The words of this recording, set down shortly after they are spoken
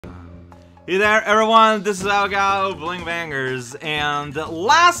Hey there, everyone, this is Algao playing Vangers, and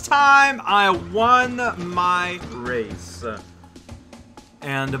last time I won my race.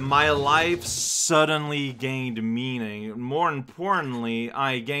 And my life suddenly gained meaning. More importantly,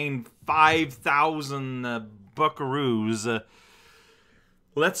 I gained 5,000 buckaroos.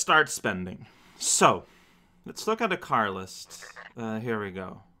 Let's start spending. So, let's look at the car list. Here we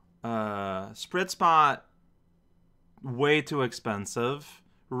go. Spritspot, way too expensive.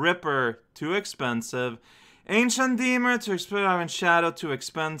 Ripper, too expensive. Ancient Demon, too expensive. And Shadow, too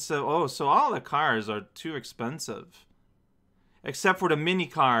expensive. Oh, so all the cars are too expensive. Except for the mini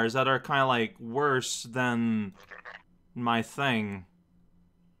cars that are kind of like worse than my thing.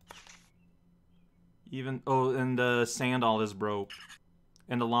 Even, oh, and the Sandal is broke.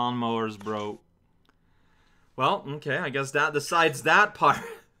 And the lawnmower is broke. Well, okay, I guess that decides that part.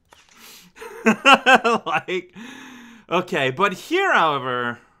 Like... Okay, but here,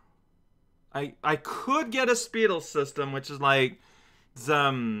 however, I could get a speedle system, which is like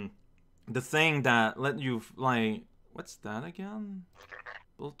the thing that let you, like, what's that again?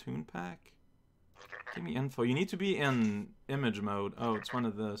 Little tune pack? Give me info. You need to be in image mode. Oh, it's one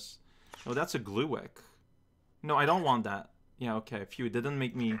of this. Oh, that's a glue wick. No, I don't want that. Yeah, okay. Phew, it didn't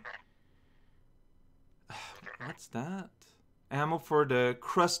make me... What's that? Ammo for the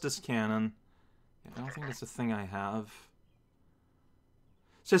Crustus cannon. I don't think that's a thing I have.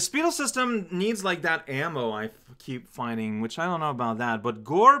 So Speedle system needs like that ammo I keep finding, which I don't know about that. But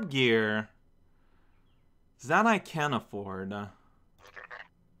Gorb gear, that I can afford.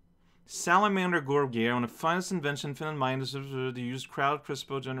 Salamander Gorb gear. One of the finest invention, Finland mind is to use crowd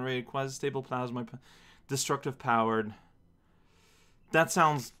crispo generated quasi-stable plasma, destructive powered. That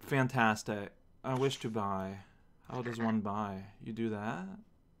sounds fantastic. I wish to buy. How does one buy? You do that?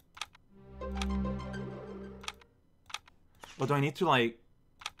 Oh, do I need to, like...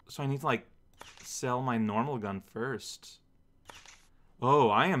 So I need to, like, sell my normal gun first. Oh,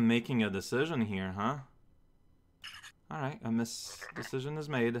 I am making a decision here, huh? Alright, a decision is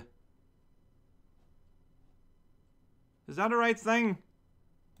made. Is that the right thing?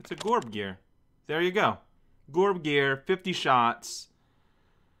 It's a Gorb gear. There you go. Gorb gear, 50 shots.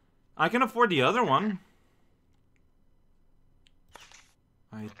 I can afford the other one.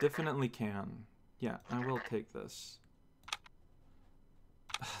 I definitely can. Yeah, I will take this.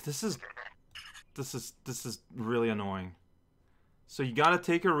 This is really annoying. So you gotta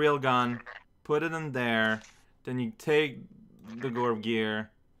take a real gun, put it in there, then you take the Gorb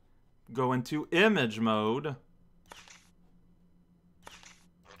gear, go into image mode.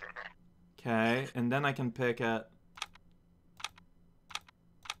 Okay, and then I can pick it.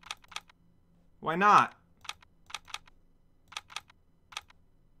 Why not?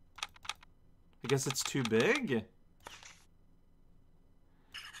 I guess it's too big?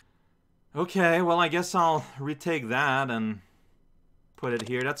 Okay, well I guess I'll retake that and put it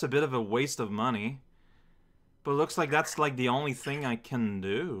here. That's a bit of a waste of money. But it looks like that's like the only thing I can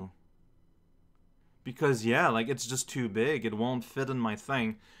do. Because yeah, like it's just too big. It won't fit in my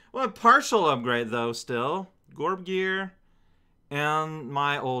thing. Well, a partial upgrade though still. Gorb gear and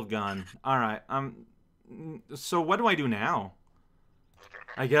my old gun. Alright, so what do I do now?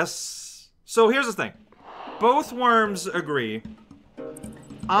 I guess... So here's the thing. Both worms agree.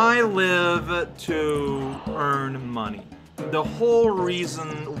 I live to earn money. The whole reason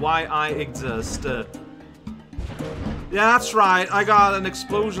why I exist. Yeah, that's right. I got an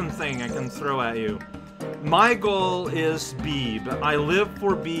explosion thing I can throw at you. My goal is Beeb. I live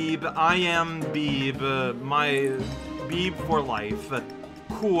for Beeb. I am Beeb. My Beeb for life.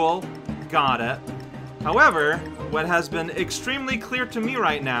 Cool. Got it. However, what has been extremely clear to me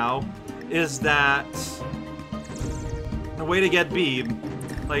right now is that the way to get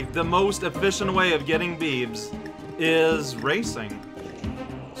Beeb, like the most efficient way of getting Beebs, is racing.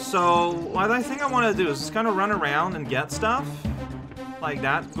 So what I think I want to do is just kind of run around and get stuff, like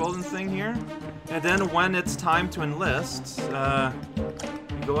that golden thing here, and then when it's time to enlist,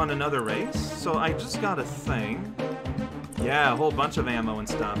 go on another race. So I just got a thing. Yeah, a whole bunch of ammo and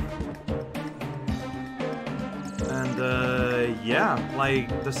stuff. And yeah,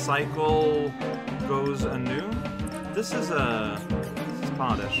 like the cycle goes anew. This is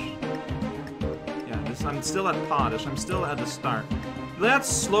Potish. Yeah, I'm still at Potish. I'm still at the start. Let's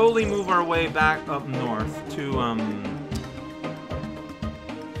slowly move our way back up north to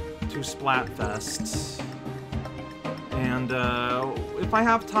Splatfest. And if I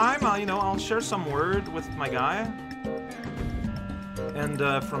have time, I'll share some word with my guy. And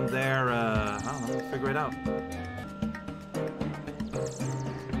from there, I don't know, we'll figure it out.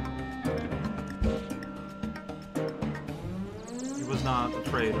 was not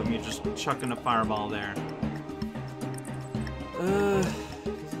afraid of me just chucking a fireball there. There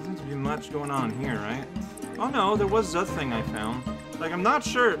doesn't seem to be much going on here, right? Oh no, there was a thing I found. Like, I'm not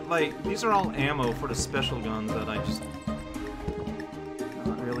sure, like, these are all ammo for the special guns that I just...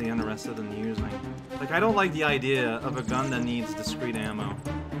 not really interested in using. Like, I don't like the idea of a gun that needs discrete ammo.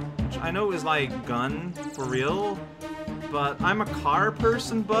 Which I know is, like, gun for real, but I'm a car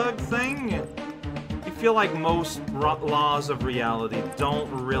person bug thing. I feel like most laws of reality don't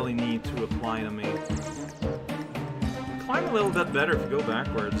really need to apply to me. Climb a little bit better if you go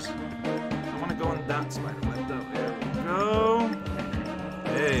backwards. I want to go in that spider web though. There we go.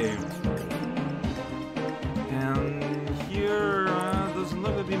 Hey. And here doesn't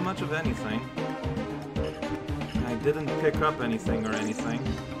look to be much of anything. I didn't pick up anything or anything.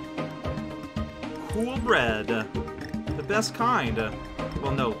 Cool bread. The best kind.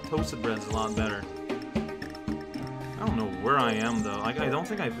 Well, no, toasted bread's a lot better. I don't know where I am, though. I don't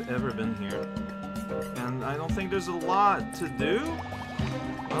think I've ever been here. And I don't think there's a lot to do.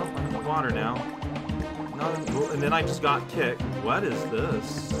 Well, I'm in the water now. And then I just got kicked. What is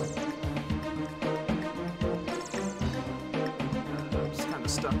this? I'm just kind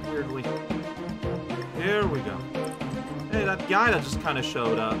of stuck weirdly. Here we go. Hey, that guy that just kind of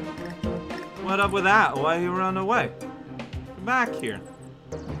showed up. What up with that? Why you run away? Come back here.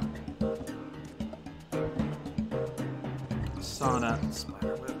 Saw that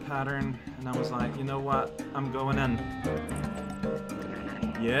spiderweb pattern, and I was like, you know what? I'm going in.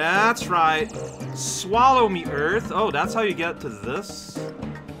 Yeah, that's right. Swallow me, Earth. Oh, that's how you get to this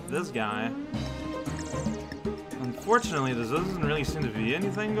guy. Unfortunately, there doesn't really seem to be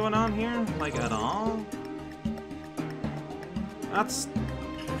anything going on here, like, at all. That's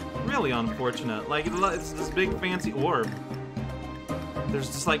really unfortunate. Like, it's this big fancy orb. There's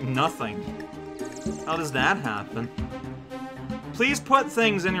just, like, nothing. How does that happen? Please put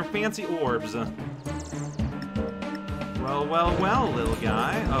things in your fancy orbs. Well, well, well, little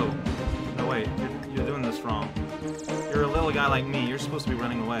guy. Oh. No, wait. You're doing this wrong. You're a little guy like me. You're supposed to be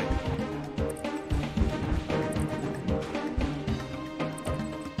running away.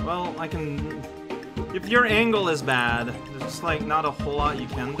 Well, I can... If your angle is bad, there's just, like, not a whole lot you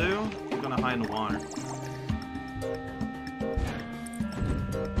can do. I'm gonna hide in the water.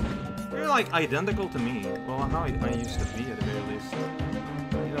 You're, like, identical to me. Well, how I used to be, at the very least.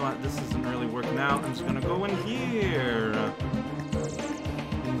 You know what? This isn't really working out. I'm just gonna go in here.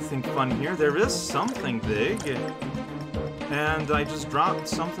 Anything fun here? There is something big. And I just dropped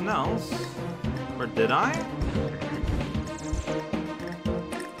something else. Or did I?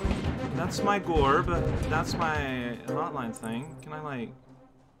 That's my Gorb. That's my hotline thing. Can I, like,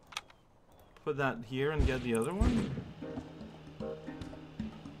 put that here and get the other one?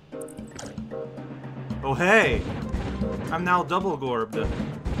 Oh, hey! I'm now double Gorbed.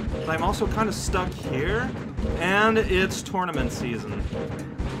 But I'm also kind of stuck here, and it's tournament season.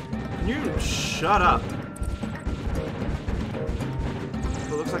 Can you shut up?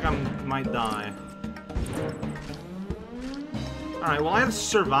 So it looks like I might die. Alright, well, I have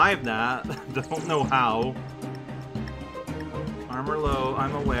survived that. Don't know how. Armor low,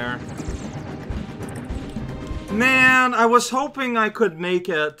 I'm aware. Man, I was hoping I could make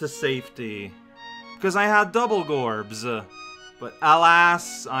it to safety. Because I had double Gorbs. But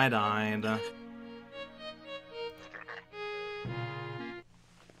alas, I died.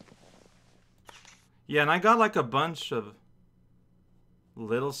 Yeah, and I got like a bunch of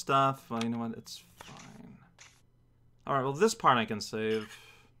little stuff. Well, you know what? It's fine. Alright, well, this part I can save.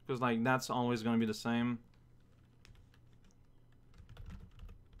 Because, like, that's always going to be the same.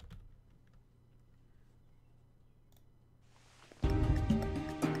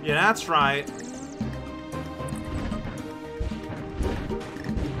 Yeah, that's right.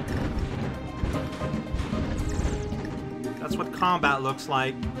 That's what combat looks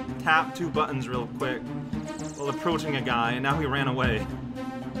like. Tap 2 buttons real quick while approaching a guy, and now he ran away.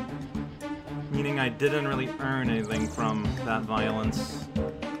 Meaning I didn't really earn anything from that violence.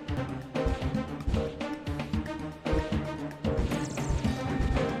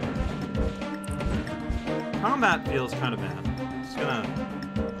 Combat feels kind of bad. Just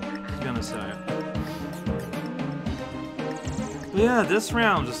gonna say it. But yeah, this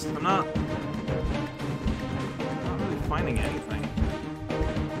round, just I'm not really finding anything.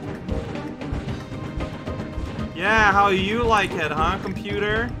 Yeah, how you like it, huh,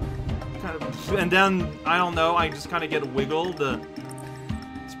 computer? Kind of, and then I don't know, I just kind of get wiggled.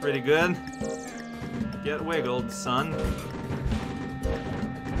 It's pretty good. Get wiggled, son.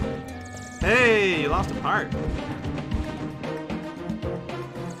 Hey, you lost a part.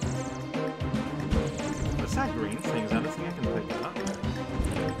 What's that green thing? Is that a thing I can pick up?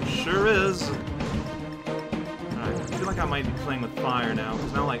 like I might be playing with fire now,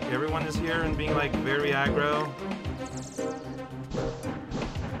 because now, like, everyone is here and being, like, very aggro.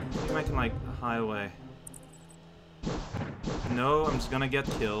 Maybe I can, like, highway. No, I'm just gonna get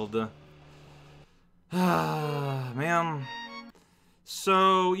killed. Man.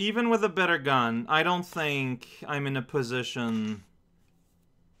 So, even with a better gun, I don't think I'm in a position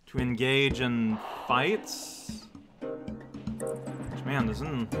to engage in fights. Which, man,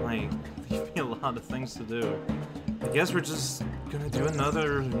 doesn't, like, leave me a lot of things to do. I guess we're just gonna do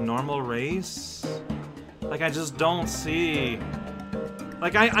another normal race? Like, I just don't see...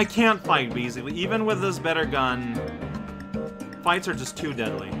 Like, I can't fight, basically. Even with this better gun, fights are just too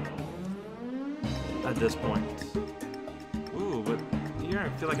deadly. At this point. Ooh, but here I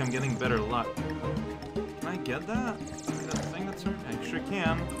feel like I'm getting better luck. Can I get that? That thing that's hurt? I sure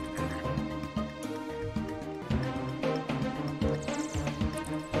can.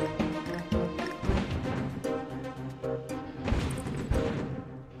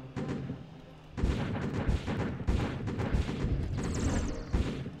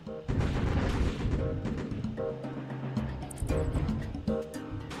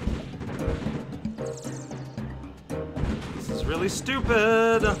 Really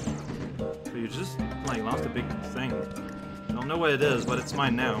stupid! But you just, like, lost a big thing. I don't know what it is, but it's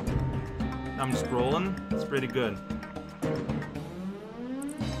mine now. I'm scrolling. It's pretty good.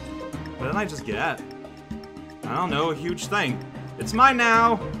 What did I just get? I don't know, a huge thing. It's mine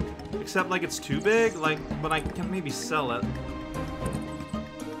now! Except, like, it's too big, like, but I can maybe sell it.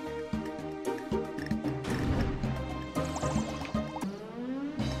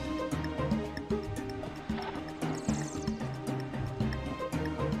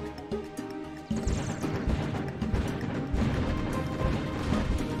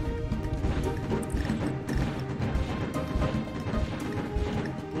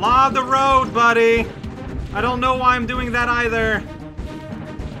 Law of the road, buddy! I don't know why I'm doing that either.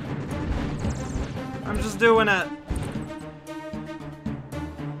 I'm just doing it.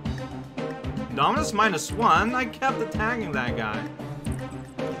 Dominus -1? I kept attacking that guy.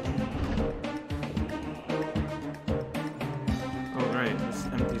 Oh, right. This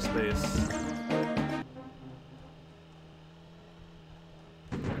empty space.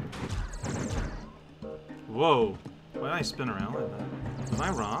 Whoa. Why did I spin around like that? Was I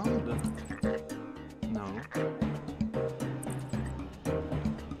robbed? No.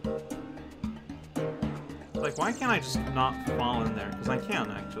 Like, why can't I just not fall in there? Because I can,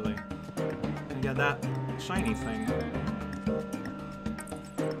 actually. And get that shiny thing.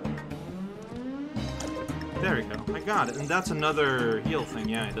 There we go. I got it. And that's another heal thing.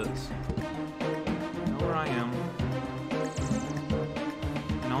 Yeah, it is. I know where I am.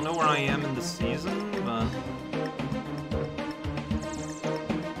 I don't know where I am in the season, but...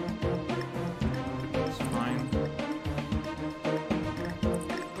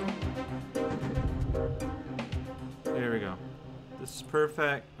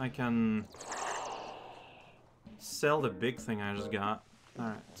 perfect. I can sell the big thing I just got.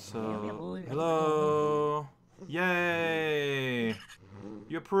 Alright, so... Hello! Yay!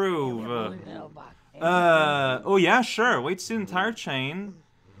 You approve! Oh yeah, sure. Wait, see the entire chain.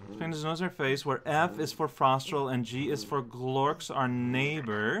 Spin his nose in her face, where F is for Frostral and G is for Glorks, our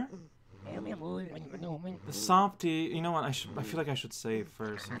neighbor. The softy... You know what? I feel like I should save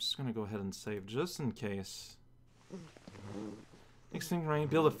first. I'm just gonna go ahead and save, just in case. Next thing, right?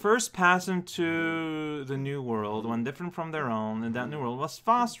 Build the first pass into the new world, one different from their own, and that new world was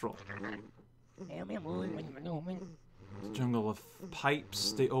Fostral. The jungle of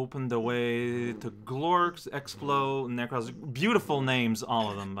pipes, they opened the way to Glorks, Explo, Necros. Beautiful names,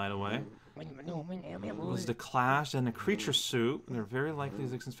 all of them, by the way. It was the Clash and the Creature Suit. They're very likely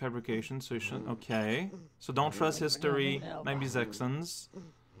Zixon's fabrication, so you shouldn't... Okay. So don't trust history, might be Zixon's.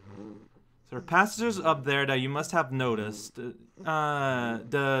 There are passages up there that you must have noticed.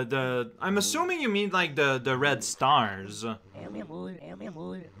 I'm assuming you mean like the red stars.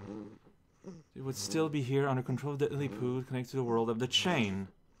 It would still be here under control of the Illiput, connected to the world of the chain.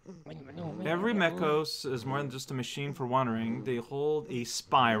 Every Mechos is more than just a machine for wandering. They hold a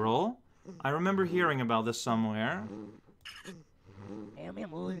spiral. I remember hearing about this somewhere.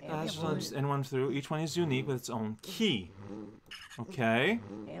 Just anyone through. Each one is unique with its own key. Okay.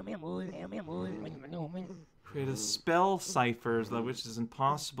 Create a spell ciphers, which is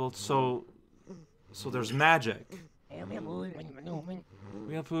impossible. So there's magic.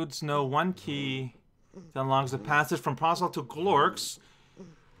 Real foods know one key that unlocks the passage from Prosel to Glorks.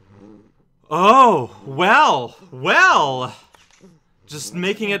 Oh, well. Just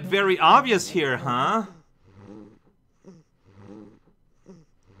making it very obvious here, huh?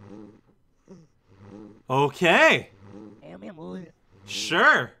 Okay.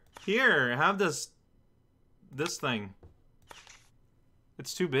 Sure. Here, have this thing.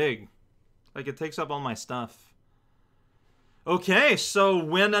 It's too big. Like, it takes up all my stuff. Okay, so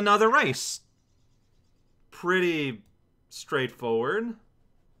win another race. Pretty straightforward.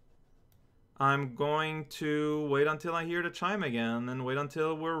 I'm going to wait until I hear the chime again and wait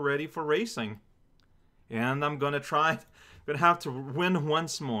until we're ready for racing. And I'm gonna try. I'm gonna have to win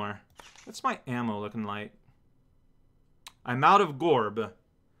once more. What's my ammo looking like? I'm out of Gorb.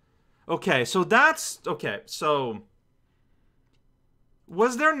 Okay, so that's... Okay, so...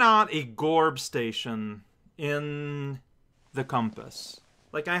 Was there not a Gorb station in the compass?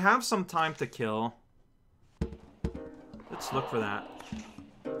 Like, I have some time to kill. Let's look for that.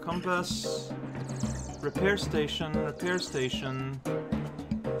 Compass. Repair station. Repair station.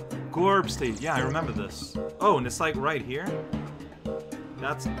 Gorb station. Yeah, I remember this. Oh, and it's like right here?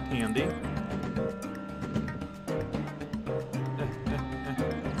 That's handy.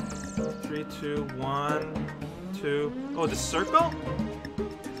 3, 2, 1, 2. Oh, the circle?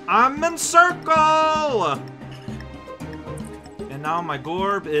 I'm in circle! And now my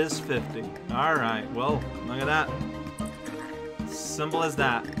Gorb is 50. Alright, well, look at that. Simple as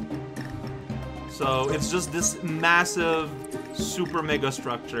that. So, it's just this massive, super mega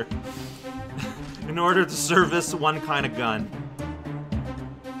structure. In order to service one kind of gun.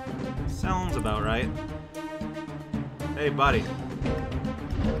 Sounds about right. Hey, buddy.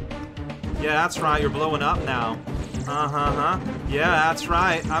 Yeah, that's right, you're blowing up now. Yeah, that's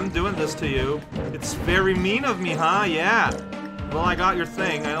right, I'm doing this to you. It's very mean of me, huh? Yeah. Well, I got your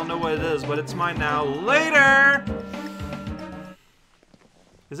thing. I don't know what it is, but it's mine now. Later!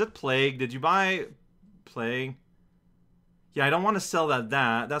 Is it Plague? Did you buy Plague? Yeah, I don't want to sell that.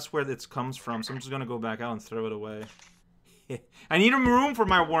 That's where it comes from, so I'm just gonna go back out and throw it away. I need room for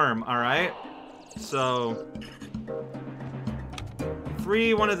my worm, alright? So...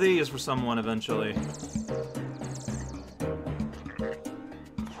 free one of these for someone eventually.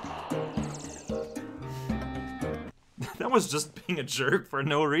 That was just being a jerk for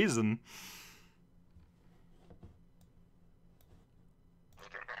no reason.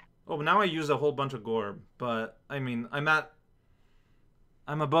 Oh, but now I use a whole bunch of Gorb, but, I mean, I'm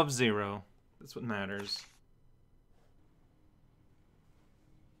above 0. That's what matters.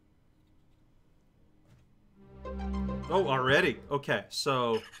 Oh, already? Okay,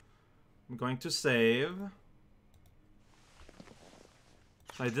 so I'm going to save.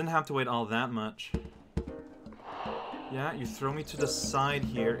 I didn't have to wait all that much. Yeah, you throw me to the side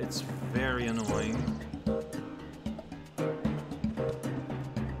here. It's very annoying.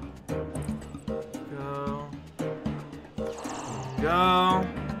 Go. Go.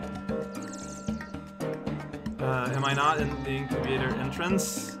 Am I not in the incubator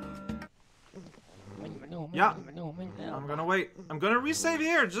entrance? Yeah. I'm gonna wait. I'm gonna resave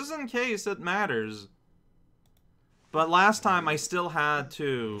here, just in case it matters. But last time I still had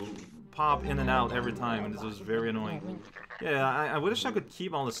to pop in and out every time, and this was very annoying. Yeah, I wish I could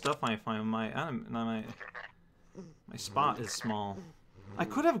keep all the stuff I find. My spot is small. I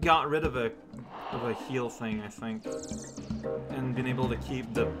could have got rid of a heal thing, I think, and been able to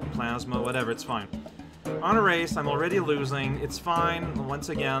keep the plasma. Whatever, it's fine. On a race, I'm already losing. It's fine. Once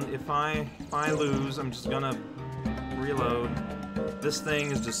again, if I lose, I'm just gonna reload. This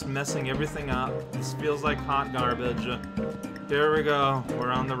thing is just messing everything up. This feels like hot garbage. There we go.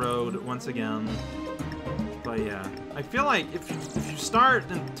 We're on the road once again. But yeah, I feel like if you start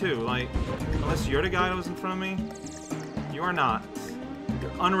in 2, like, unless you're the guy that was in front of me, you are not.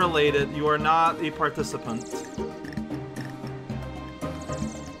 You're unrelated. You are not a participant.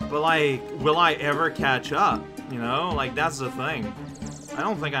 But like, will I ever catch up? You know, like that's the thing. I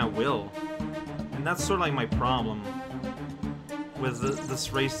don't think I will, and that's sort of like my problem with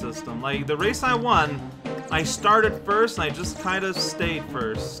this race system. Like the race I won, I started first, and I just kind of stayed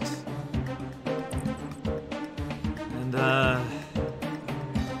first. And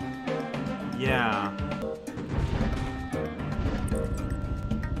yeah.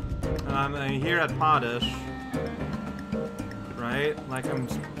 I'm here at Podish, right? Like I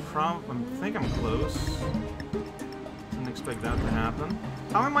think I'm close. Didn't expect that to happen.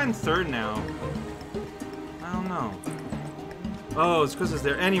 How am I in 3rd now? I don't know. Oh, it's because it's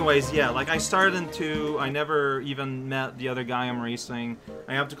there. Anyways, yeah, like I started in 2. I never even met the other guy I'm racing.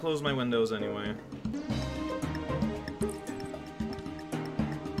 I have to close my windows anyway.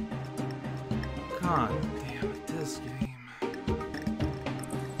 God damn it, this game.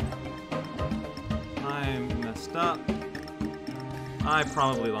 I messed up. I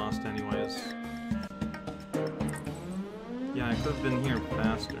probably lost anyways. Yeah, I could have been here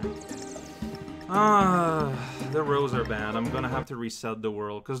faster. The rows are bad. I'm gonna have to reset the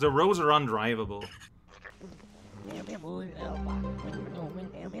world, because the rows are undrivable.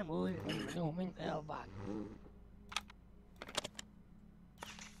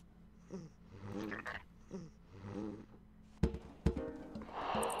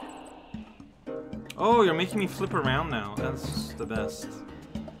 Oh, you're making me flip around now. That's the best.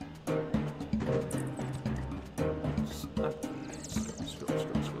 Let's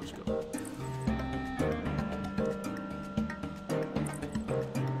go.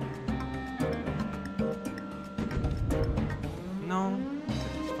 No,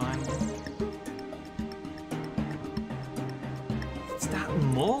 it's fine. It's that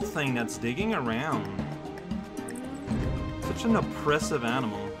mole thing that's digging around. Such an oppressive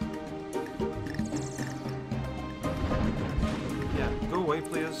animal. Go away,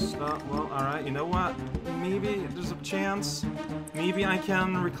 please. Stop. Well, alright, you know what? Maybe there's a chance. Maybe I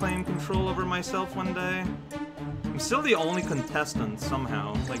can reclaim control over myself one day. I'm still the only contestant,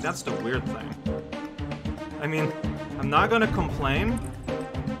 somehow. Like, that's the weird thing. I mean, I'm not gonna complain.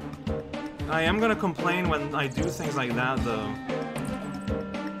 I am gonna complain when I do things like that, though.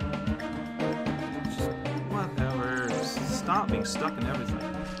 Just, whatever. Just stop being stuck in everything.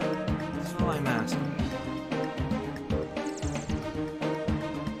 That's all I'm asking.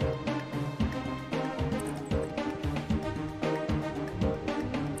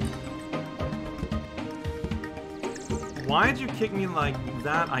 Why'd you kick me like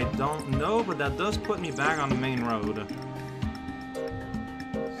that? I don't know, but that does put me back on the main road.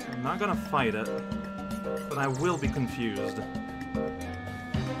 So I'm not gonna fight it, but I will be confused.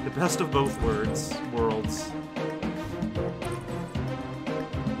 The best of both worlds.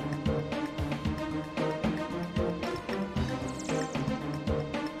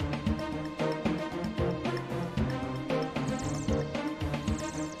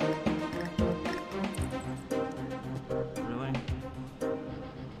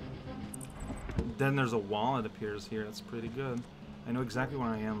 Then there's a wall that appears here. That's pretty good. I know exactly where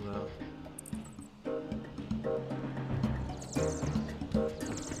I am, though.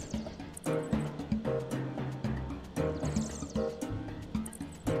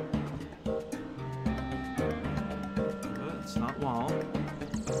 Good, it's not wall.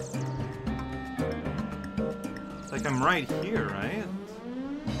 It's like I'm right here, right?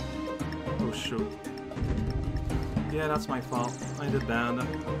 Oh, shoot. Yeah, that's my fault. I did bad.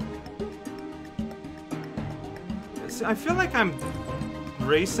 I feel like I'm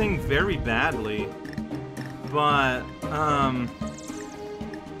racing very badly, but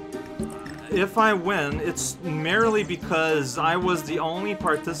if I win, it's merely because I was the only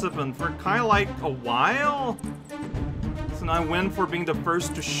participant for kind of like a while. So I win for being the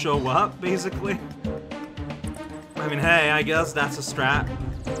first to show up, basically. I mean, hey, I guess that's a strat.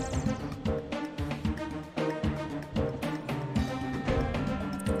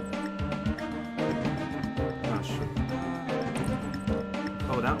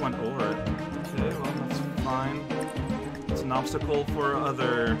 Obstacle for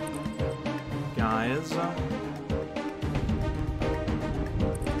other guys.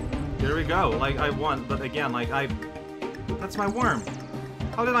 There we go. Like, I won, but again, like, that's my worm.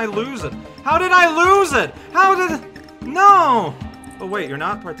 How did I lose it? How did I lose it? How did... No! Oh, wait, you're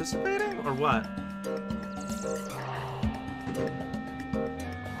not participating? Or what?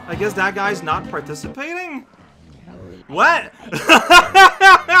 I guess that guy's not participating? What?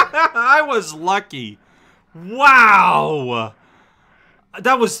 I was lucky. Wow!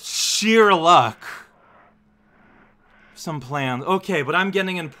 That was sheer luck. Some plan. Okay, but I'm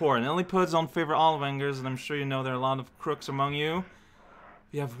getting important. Only pods don't favor all Vangers, and I'm sure you know there are a lot of crooks among you.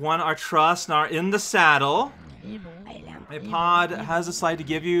 We have won our trust and are in the saddle. My pod has decided to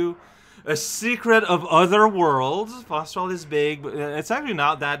give you a secret of other worlds. Fostral is big, but it's actually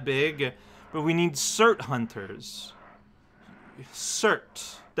not that big. But we need cert hunters.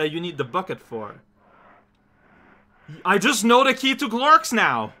 Cert that you need the bucket for. I just know the key to Glorks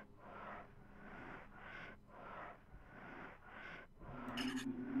now!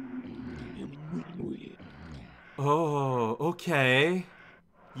 Oh, okay.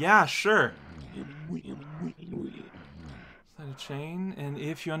 Yeah, sure. Slide a chain, and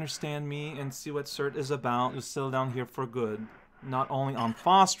if you understand me and see what cert is about, you'll settle down here for good. Not only on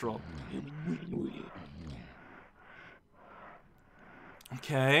Fostral.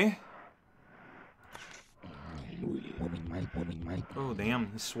 Okay. Oh,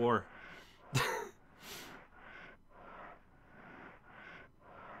 damn, he swore.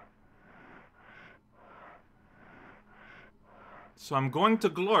 So I'm going to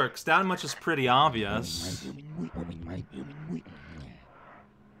Glorks, that much is pretty obvious.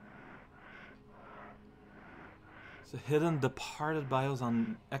 The hidden departed bios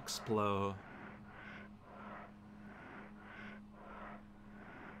on Explo.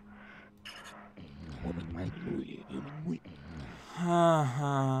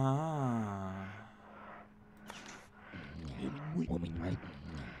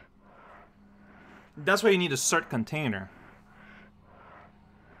 That's why you need a cert container.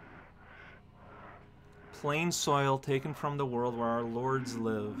 Plain soil taken from the world where our lords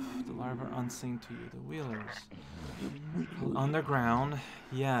live. The larvae are unseen to you. The wheelers. Underground.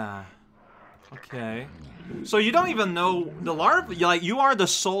 Yeah. Okay. So you don't even know the larva. Like, you are the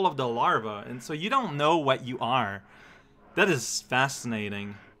soul of the larva, and so you don't know what you are. That is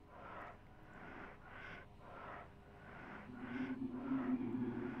fascinating.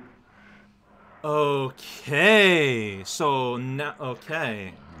 Okay. So now,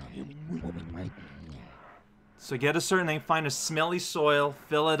 okay. So get a certain name, find a smelly soil,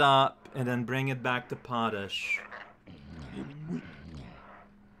 fill it up, and then bring it back to Potash.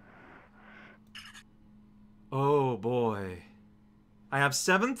 Oh boy. I have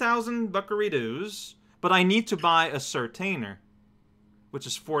 7,000 buckaroos, but I need to buy a Certainer, which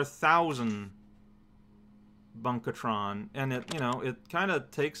is 4,000 Bunkatron, and it, you know, it kind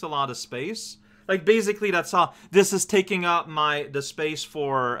of takes a lot of space. Like, basically, that's all. This is taking up the space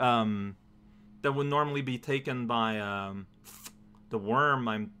for, that would normally be taken by, the worm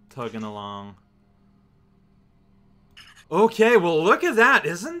I'm tugging along. Okay, well, look at that.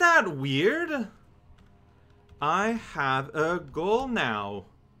 Isn't that weird? I have a goal now.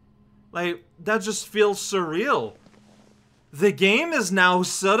 Like, that just feels surreal. The game is now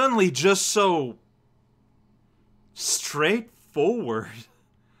suddenly just so straightforward.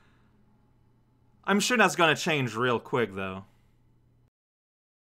 I'm sure that's gonna change real quick, though.